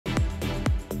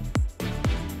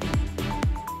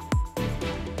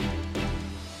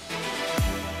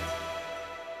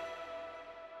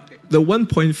The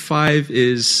 1.5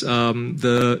 is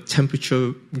the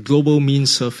temperature, global mean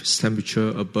surface temperature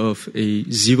above a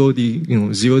 0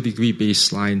 degree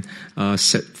baseline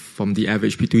set from the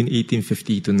average between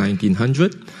 1850 to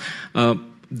 1900.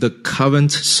 The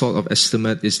current sort of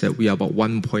estimate is that we are about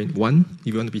 1.1, if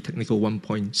you want to be technical,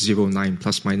 1.09,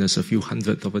 plus minus a few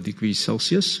hundredth of a degree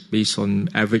Celsius, based on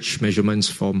average measurements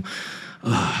from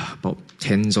about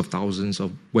tens of thousands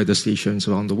of weather stations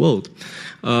around the world.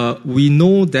 We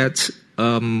know that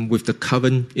with the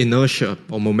current inertia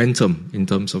or momentum in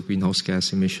terms of greenhouse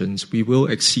gas emissions, we will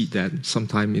exceed that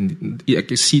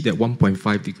exceed that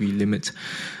 1.5 degree limit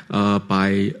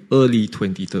by early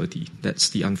 2030. That's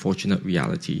the unfortunate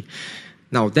reality.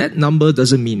 Now, that number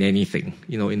doesn't mean anything,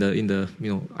 in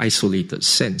the isolated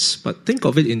sense. But think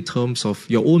of it in terms of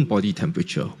your own body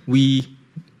temperature. We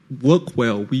work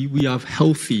well. We are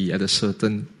healthy at a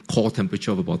certain core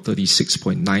temperature of about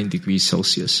 36.9 degrees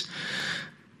Celsius.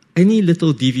 Any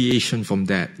little deviation from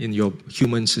that in your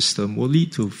human system will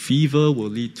lead to fever, will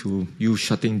lead to you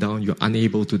shutting down, you're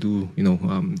unable to do,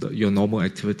 your normal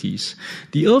activities.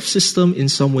 The Earth system in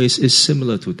some ways is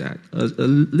similar to that. A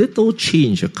little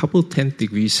change, a couple 10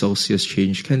 degrees Celsius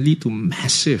change can lead to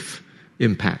massive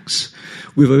impacts.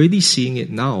 We're already seeing it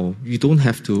now. You don't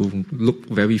have to look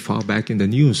very far back in the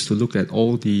news to look at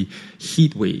all the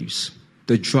heat waves,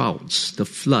 the droughts, the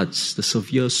floods, the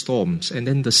severe storms, and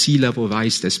then the sea level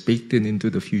rise that's baked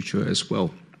into the future as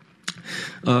well.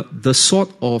 The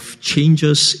sort of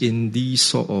changes in these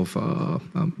sort of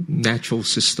natural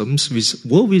systems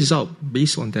will result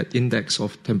based on that index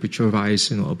of temperature rise,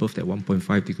 above that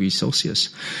 1.5 degrees Celsius.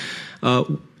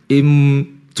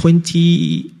 In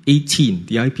 2018,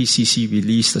 the IPCC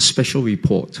released a special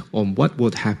report on what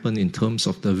would happen in terms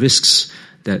of the risks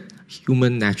that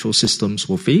human natural systems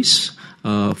will face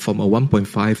from a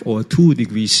 1.5 or a 2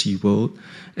 degree C world,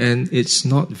 and it's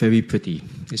not very pretty.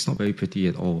 It's not very pretty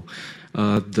at all.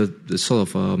 The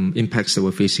sort of impacts that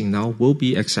we're facing now will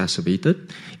be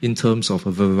exacerbated in terms of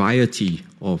a variety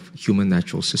of human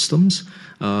natural systems.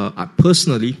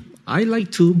 Personally, I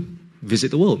like to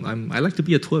visit the world. I like to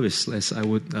be a tourist, as I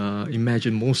would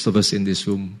imagine most of us in this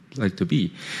room like to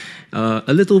be.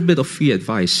 A little bit of free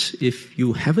advice. If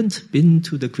you haven't been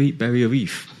to the Great Barrier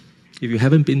Reef, if you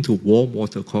haven't been to warm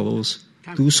water corals,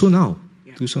 do so now.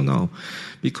 Yeah. Do so now.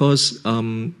 Because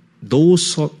those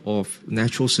sort of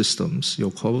natural systems,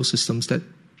 your coral systems that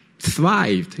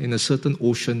thrived in a certain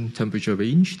ocean temperature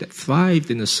range, that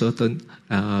thrived in a certain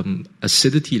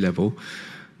acidity level,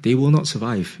 they will not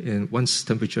survive once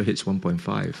temperature hits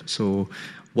 1.5. So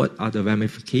what are the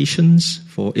ramifications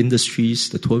for industries,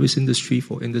 the tourist industry,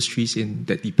 for industries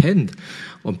that depend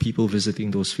on people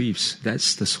visiting those reefs?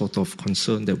 That's the sort of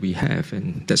concern that we have,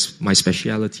 and that's my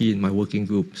speciality in my working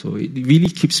group. So it really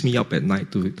keeps me up at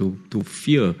night to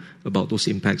fear about those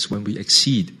impacts when we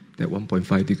exceed that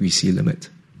 1.5 degree C limit.